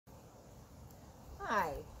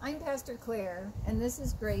I'm Pastor Claire, and this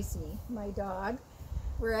is Gracie, my dog.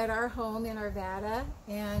 We're at our home in Arvada,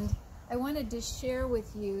 and I wanted to share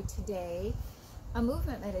with you today a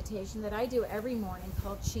movement meditation that I do every morning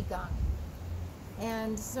called Qigong.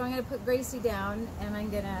 And so I'm going to put Gracie down, and I'm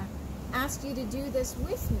going to ask you to do this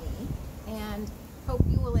with me, and hope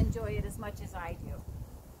you will enjoy it as much as I do.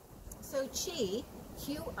 So Qi,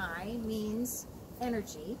 Q-I, means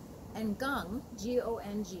energy, and Gong,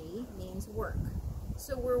 G-O-N-G, means work.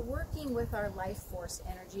 So we're working with our life force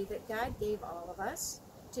energy that God gave all of us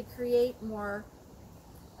to create more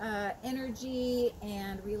energy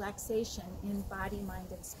and relaxation in body,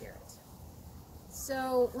 mind, and spirit.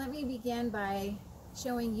 So let me begin by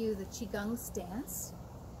showing you the Qigong stance.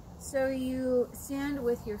 So you stand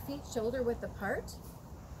with your feet shoulder width apart.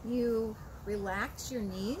 You relax your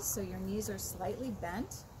knees, so your knees are slightly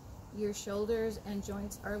bent. Your shoulders and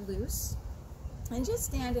joints are loose. And just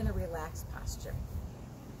stand in a relaxed posture.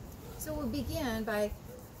 So we'll begin by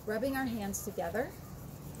rubbing our hands together,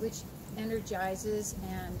 which energizes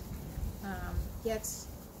and gets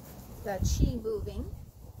the Qi moving.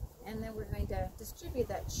 And then we're going to distribute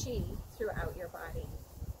that Qi throughout your body.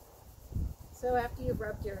 So after you've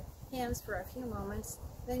rubbed your hands for a few moments,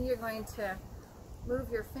 then you're going to move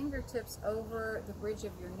your fingertips over the bridge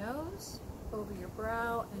of your nose, over your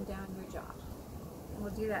brow, and down your jaw. And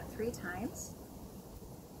we'll do that 3 times.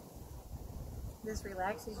 This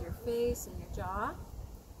relaxes your face and your jaw.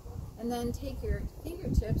 And then take your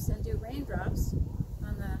fingertips and do raindrops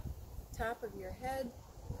on the top of your head,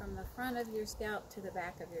 from the front of your scalp to the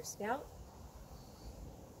back of your scalp.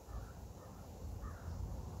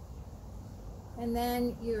 And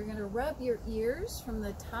then you're going to rub your ears from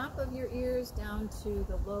the top of your ears down to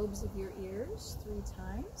the lobes of your ears 3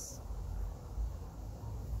 times.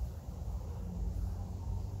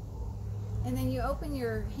 And then you open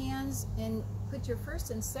your hands and put your first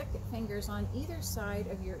and second fingers on either side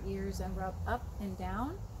of your ears and rub up and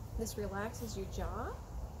down. This relaxes your jaw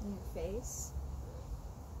and your face.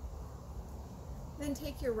 Then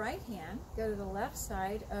take your right hand, go to the left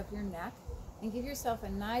side of your neck, and give yourself a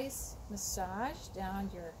nice massage down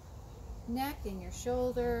your neck and your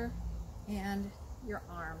shoulder and your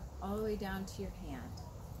arm, all the way down to your hand.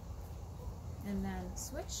 And then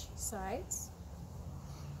switch sides.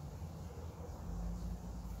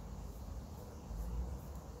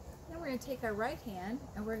 Then we're going to take our right hand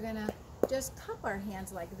and we're going to just cup our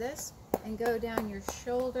hands like this and go down your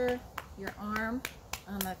shoulder, your arm,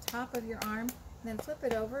 on the top of your arm, then flip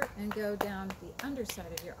it over and go down the underside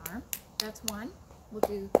of your arm. That's 1. We'll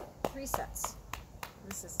do 3 sets.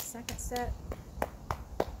 This is the 2nd set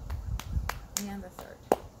and the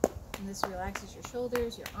 3rd. And this relaxes your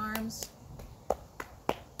shoulders, your arms,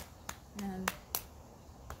 and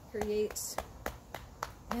creates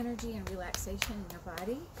energy and relaxation in your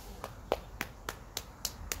body.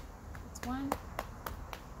 That's 1,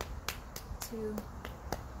 2,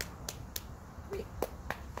 3.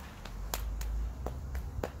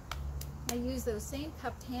 I use those same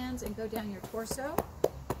cupped hands and go down your torso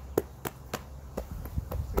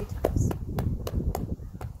 3 times.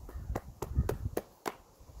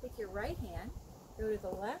 Take your right hand, go to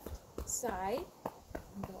the left side,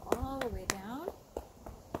 and go all the way down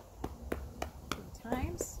 3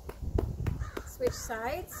 times. Switch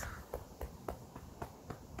sides.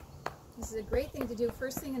 This is a great thing to do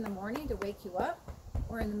first thing in the morning to wake you up,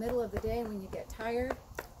 or in the middle of the day when you get tired.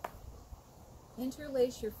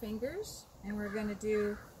 Interlace your fingers, and we're going to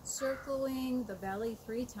do circling the belly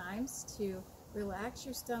 3 times to relax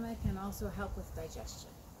your stomach and also help with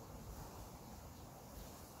digestion.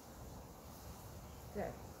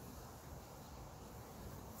 Good.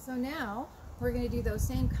 So now we're going to do those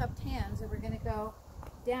same cupped hands, and we're going to go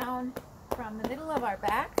down from the middle of our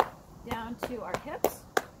back down to our hips.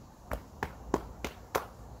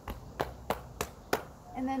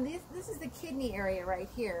 And then this is the kidney area right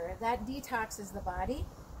here. That detoxes the body.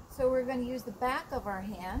 So we're going to use the back of our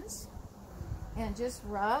hands and just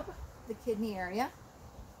rub the kidney area.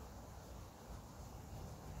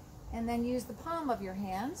 And then use the palm of your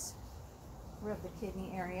hands. Rub the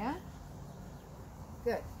kidney area.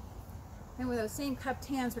 Good. And with those same cupped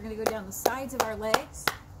hands, we're going to go down the sides of our legs,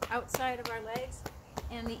 outside of our legs,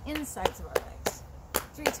 and the insides of our legs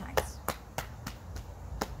 3 times.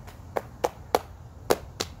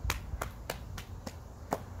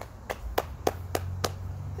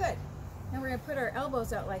 We're going to put our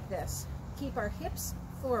elbows out like this. Keep our hips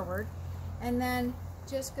forward, and then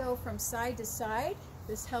just go from side to side.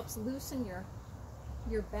 This helps loosen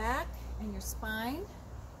your back and your spine.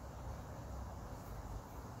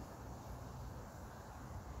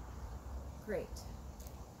 Great.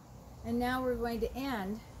 And now we're going to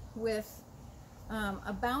end with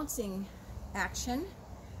a bouncing action,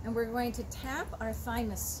 and we're going to tap our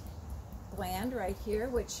thymus gland right here,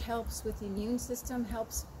 which helps with the immune system,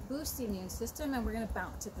 helps boost the immune system, and we're going to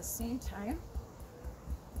bounce at the same time.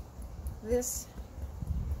 This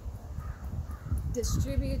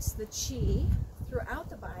distributes the chi throughout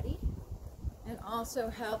the body and also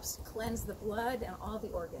helps cleanse the blood and all the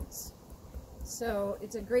organs. So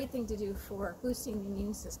it's a great thing to do for boosting the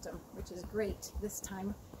immune system, which is great this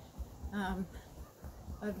time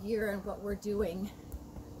of year and what we're doing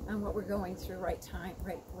and what we're going through right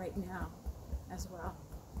now as well.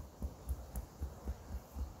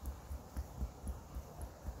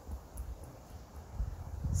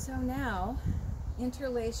 So now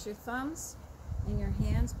interlace your thumbs and your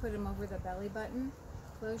hands, put them over the belly button,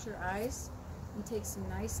 close your eyes, and take some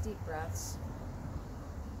nice deep breaths.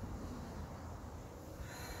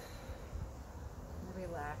 And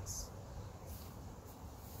relax.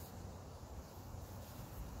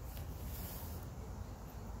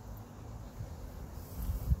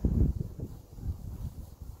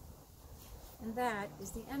 And that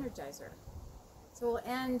is the Energizer. So we'll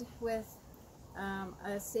end with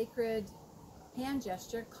a sacred hand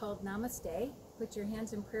gesture called Namaste. Put your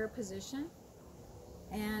hands in prayer position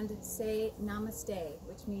and say Namaste,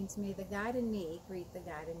 which means may the God in me greet the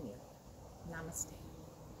God in you. Namaste.